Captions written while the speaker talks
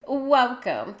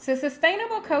Welcome to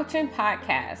Sustainable Coaching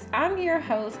Podcast. I'm your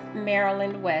host,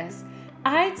 Marilyn West.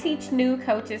 I teach new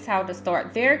coaches how to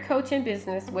start their coaching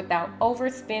business without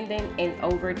overspending and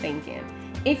overthinking.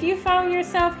 If you found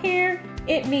yourself here,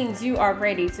 it means you are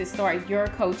ready to start your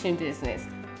coaching business,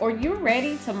 or you're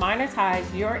ready to monetize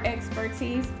your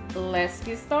expertise. Let's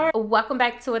get started. Welcome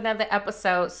back to another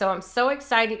episode. So I'm so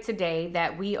excited today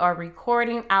that we are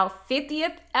recording our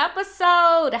 50th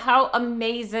episode. How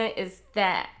amazing is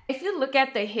that? If you look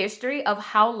at the history of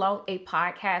how long a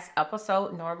podcast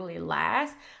episode normally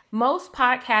lasts, most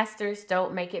podcasters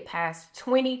don't make it past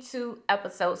 22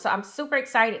 episodes. So I'm super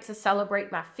excited to celebrate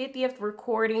my 50th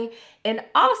recording and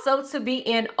also to be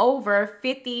in over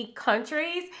 50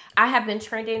 countries. I have been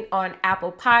trending on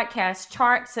Apple Podcast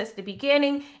charts since the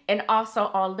beginning and also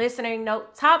on Listening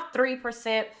Note top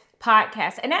 3%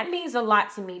 podcast. And that means a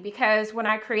lot to me because when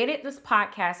I created this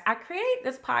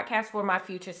podcast for my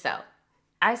future self.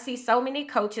 I see so many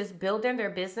coaches building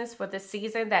their business for the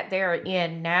season that they're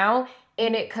in now,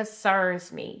 and it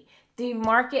concerns me. The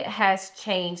market has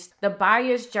changed. The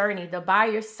buyer's journey, the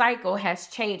buyer's cycle has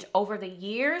changed over the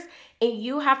years, and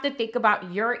you have to think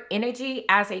about your energy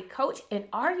as a coach, and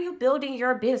are you building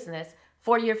your business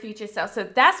for your future self? So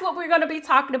that's what we're going to be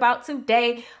talking about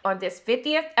today on this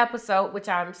 50th episode, which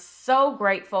I'm so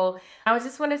grateful. I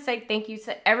just want to say thank you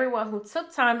to everyone who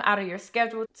took time out of your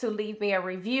schedule to leave me a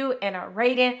review and a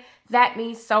rating. That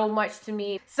means so much to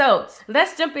me. So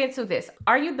let's jump into this.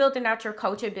 Are you building out your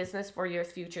coaching business for your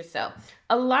future self?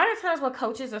 A lot of times when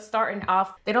coaches are starting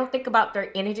off, they don't think about their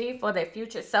energy for their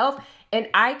future self. And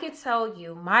I can tell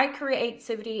you, my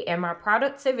creativity and my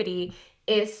productivity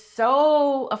is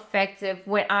so effective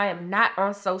when I am not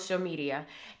on social media.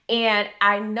 And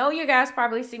I know you guys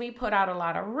probably see me put out a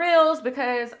lot of reels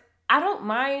because I don't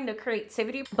mind the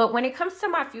creativity. But when it comes to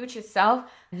my future self,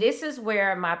 this is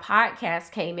where my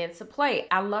podcast came into play.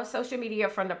 I love social media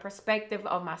from the perspective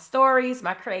of my stories,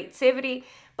 my creativity,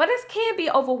 but it can be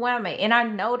overwhelming. And I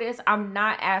notice I'm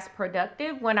not as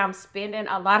productive when I'm spending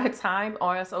a lot of time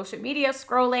on social media,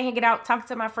 scrolling, hanging out, talking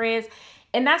to my friends.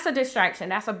 And that's a distraction.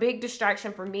 That's a big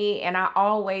distraction for me. And I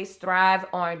always thrive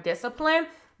on discipline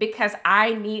because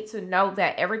I need to know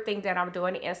that everything that I'm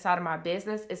doing inside of my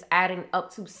business is adding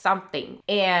up to something.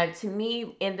 And to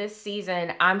me, in this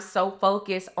season, I'm so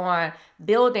focused on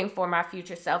building for my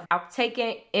future self. I'm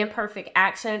taking imperfect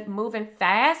action, moving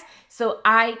fast so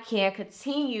I can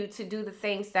continue to do the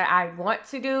things that I want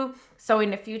to do. So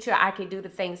in the future, I can do the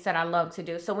things that I love to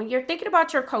do. So when you're thinking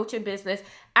about your coaching business,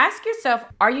 ask yourself,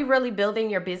 are you really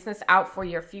building your business out for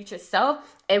your future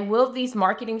self? And will these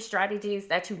marketing strategies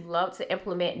that you love to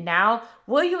implement now,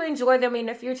 will you enjoy them in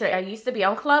the future? I used to be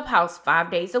on Clubhouse 5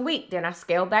 days a week. Then I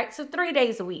scaled back to 3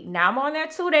 days a week. Now I'm on there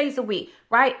 2 days a week,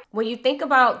 right? When you think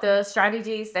about the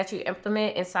strategies that you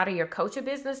implement inside of your coaching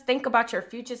business, think about your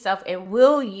future self and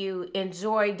will you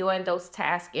enjoy doing those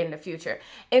tasks in the future?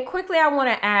 And quickly, I want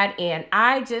to add in,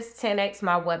 I just 10x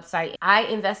my website. I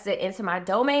invested into my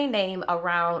domain name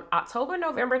around October,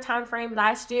 November timeframe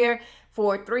last year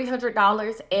for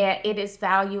 $300, and it is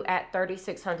valued at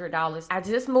 $3,600. I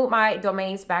just moved my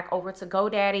domains back over to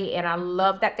GoDaddy, and I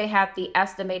love that they have the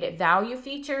estimated value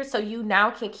feature, so you now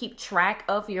can keep track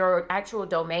of your actual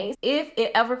domains. If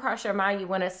it ever crosses your mind you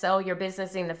want to sell your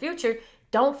business in the future,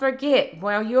 don't forget,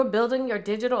 while you're building your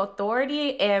digital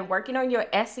authority and working on your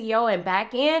SEO and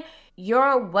back end,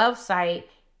 your website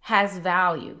has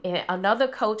value, and another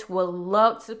coach will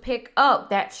love to pick up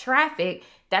that traffic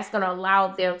that's going to allow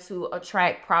them to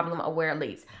attract problem-aware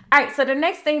leads. All right, so the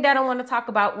next thing that I want to talk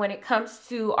about when it comes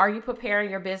to, are you preparing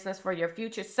your business for your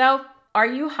future self? Are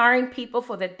you hiring people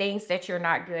for the things that you're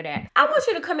not good at? I want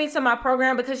you to come into my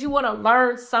program because you want to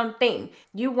learn something.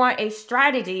 You want a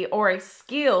strategy or a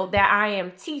skill that I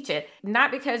am teaching,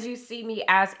 not because you see me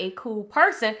as a cool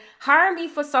person. Hire me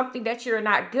for something that you're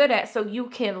not good at so you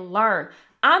can learn.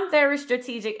 I'm very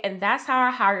strategic, and that's how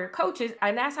I hire coaches,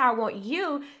 and that's how I want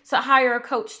you to hire a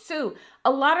coach too.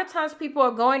 A lot of times people are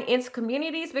going into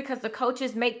communities because the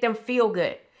coaches make them feel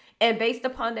good and based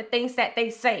upon the things that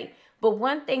they say. But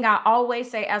one thing I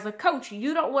always say as a coach,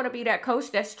 you don't want to be that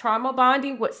coach that's trauma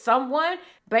bonding with someone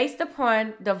based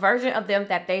upon the version of them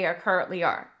that they are currently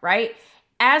are, right?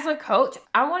 As a coach,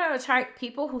 I want to attract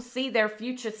people who see their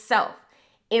future self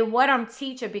in what I'm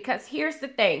teaching, because here's the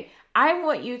thing. I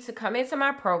want you to come into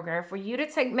my program for you to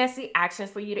take messy actions,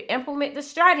 for you to implement the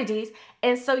strategies,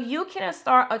 and so you can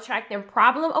start attracting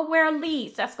problem-aware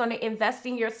leads that's going to invest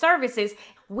in your services.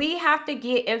 We have to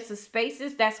get into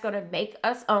spaces that's going to make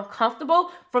us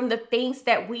uncomfortable from the things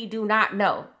that we do not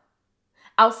know.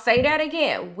 I'll say that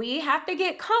again. We have to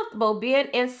get comfortable being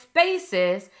in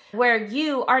spaces where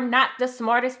you are not the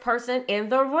smartest person in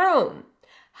the room.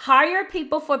 Hire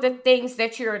people for the things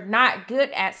that you're not good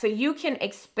at so you can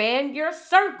expand your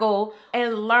circle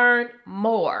and learn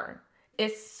more.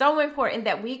 It's so important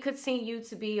that we continue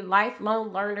to be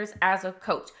lifelong learners as a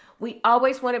coach. We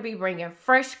always want to be bringing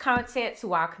fresh content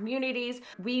to our communities.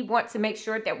 We want to make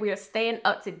sure that we are staying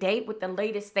up to date with the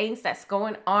latest things that's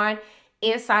going on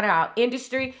inside of our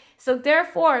industry. So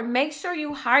therefore, make sure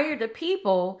you hire the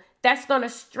people that's going to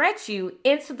stretch you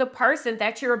into the person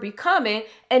that you're becoming,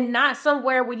 and not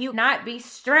somewhere where you not be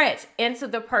stretched into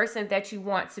the person that you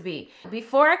want to be.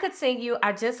 Before I continue,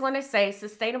 I just want to say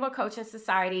Sustainable Coaching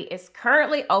Society is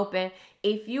currently open.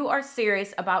 If you are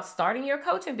serious about starting your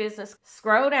coaching business,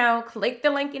 scroll down, click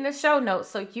the link in the show notes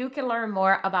so you can learn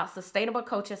more about Sustainable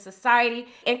Coaching Society,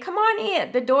 and come on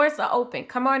in. The doors are open.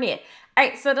 Come on in. All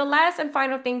right, so the last and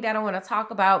final thing that I want to talk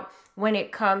about when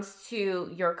it comes to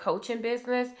your coaching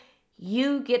business,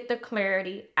 you get the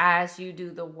clarity as you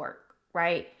do the work,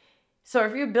 right? So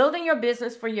if you're building your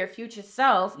business for your future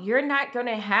self, you're not going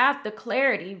to have the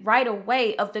clarity right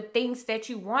away of the things that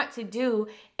you want to do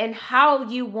and how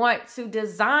you want to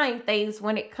design things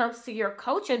when it comes to your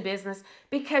coaching business,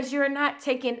 because you're not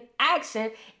taking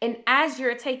action. And as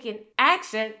you're taking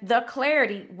action, the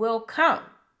clarity will come.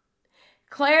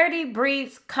 Clarity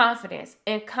breeds confidence,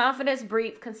 and confidence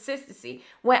breeds consistency.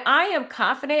 When I am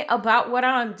confident about what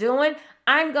I'm doing,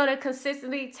 I'm going to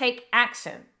consistently take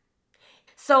action.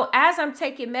 So as I'm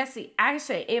taking messy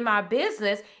action in my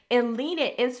business and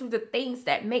leaning into the things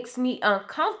that makes me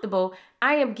uncomfortable,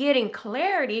 I am getting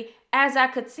clarity as I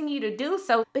continue to do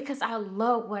so because I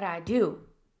love what I do.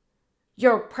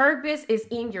 Your purpose is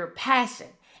in your passion,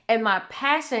 and my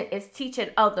passion is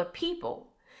teaching other people.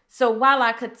 So while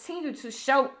I continue to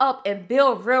show up and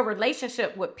build real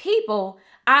relationship with people,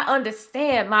 I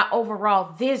understand my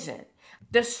overall vision.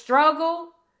 The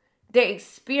struggle, the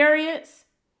experience,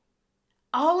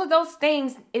 all of those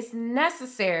things is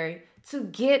necessary to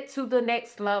get to the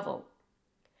next level.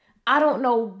 I don't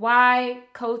know why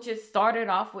coaches started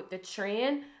off with the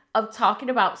trend of talking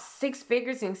about 6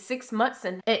 figures in 6 months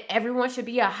and everyone should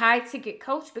be a high ticket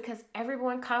coach, because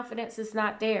everyone's confidence is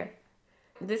not there.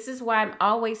 This is why I'm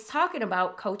always talking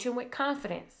about coaching with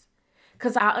confidence,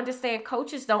 because I understand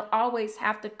coaches don't always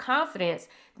have the confidence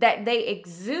that they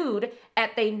exude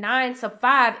at their 9 to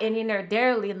 5 and in their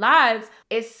daily lives.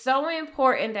 It's so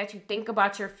important that you think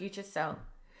about your future self.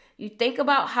 You think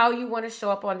about how you want to show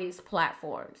up on these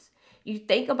platforms. You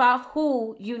think about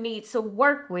who you need to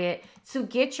work with to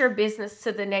get your business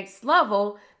to the next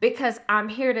level, because I'm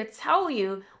here to tell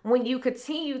you, when you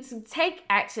continue to take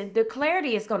action, the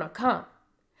clarity is going to come.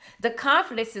 The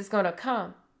confidence is going to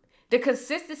come. The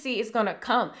consistency is going to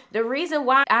come. The reason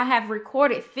why I have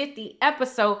recorded 50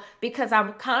 episodes, because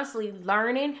I'm constantly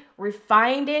learning,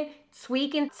 refining,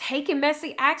 tweaking, taking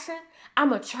messy action.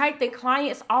 I'm attracting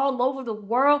clients all over the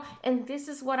world, and this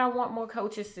is what I want more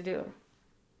coaches to do.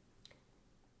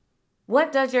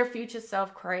 What does your future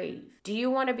self crave? Do you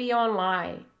want to be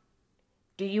online?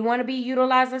 Do you want to be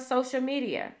utilizing social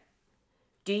media?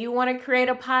 Do you want to create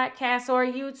a podcast or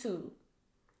a YouTube?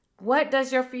 What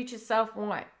does your future self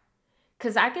want?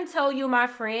 Because I can tell you, my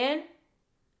friend,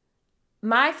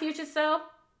 my future self,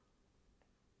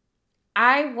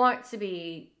 I want to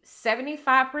be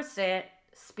 75%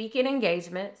 speaking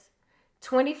engagements,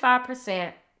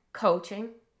 25% coaching.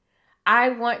 I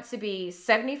want to be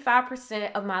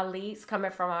 75% of my leads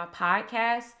coming from my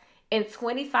podcast and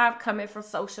 25% coming from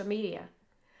social media.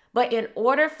 But in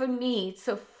order for me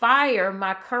to fire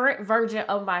my current version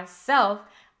of myself,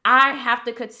 I have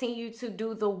to continue to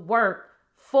do the work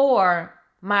for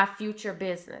my future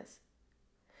business.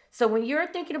 So when you're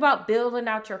thinking about building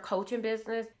out your coaching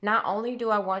business, not only do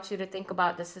I want you to think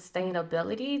about the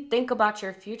sustainability, think about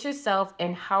your future self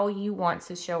and how you want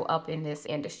to show up in this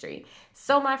industry.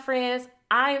 So my friends,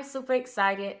 I am super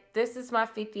excited. This is my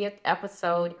 50th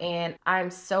episode, and I'm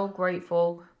so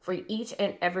grateful for each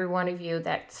and every one of you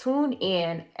that tune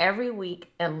in every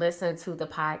week and listen to the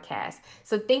podcast.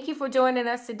 So thank you for joining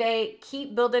us today.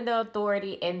 Keep building the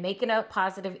authority and making a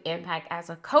positive impact as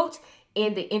a coach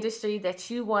in the industry that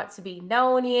you want to be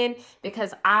known in,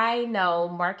 because I know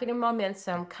marketing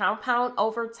momentum compound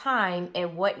over time,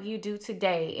 and what you do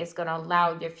today is going to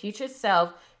allow your future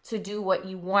self to do what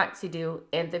you want to do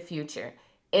in the future.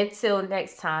 Until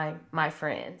next time, my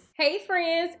friends. Hey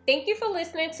friends, thank you for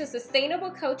listening to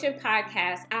Sustainable Coaching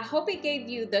Podcast. I hope it gave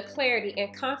you the clarity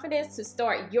and confidence to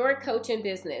start your coaching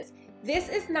business. This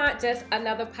is not just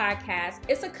another podcast,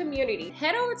 it's a community.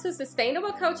 Head over to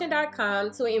sustainablecoaching.com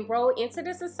to enroll into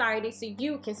the society so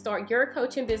you can start your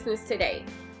coaching business today.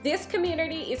 This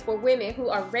community is for women who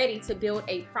are ready to build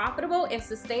a profitable and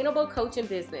sustainable coaching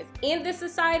business. In this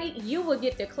society, you will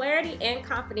get the clarity and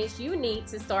confidence you need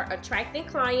to start attracting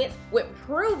clients with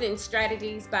proven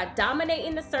strategies by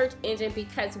dominating the search engine,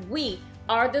 because we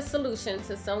are the solution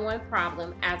to someone's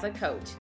problem as a coach.